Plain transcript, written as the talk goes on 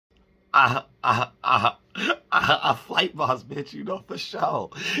A flight boss, bitch, you know for sure.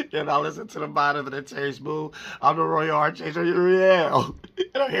 And I listen to the bottom of the Terry Smooth. I'm the Royal Archangel, you're real.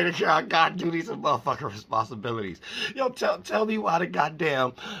 And I'm here to carry out God duties and motherfucking responsibilities. Yo, tell me why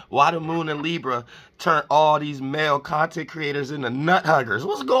the moon and Libra turn all these male content creators into nut huggers.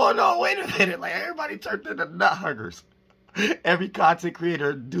 What's going on? Wait a minute, like everybody turned into nut huggers. Every content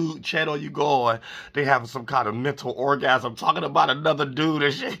creator, dude, channel you go on, they have some kind of mental orgasm talking about another dude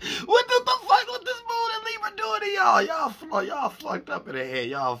and shit. What the fuck with this moon and Libra doing to y'all? Y'all fucked up in the head.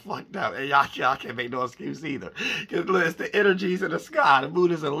 Y'all fucked up. And y'all can't make no excuse either. Because it's the energies in the sky. The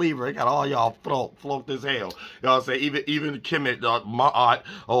moon is in Libra. It got all y'all float as hell. Y'all say, even Kim, my aunt,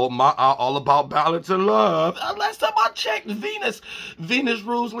 all about balance and love. Last time I checked, Venus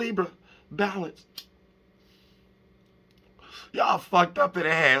rules Libra. Balance. Y'all fucked up in the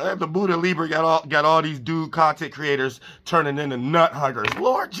head. The Buddha Libra got all these dude content creators turning into nut huggers.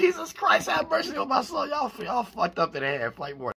 Lord Jesus Christ, have mercy on my soul. Y'all fucked up in the head. Fight more.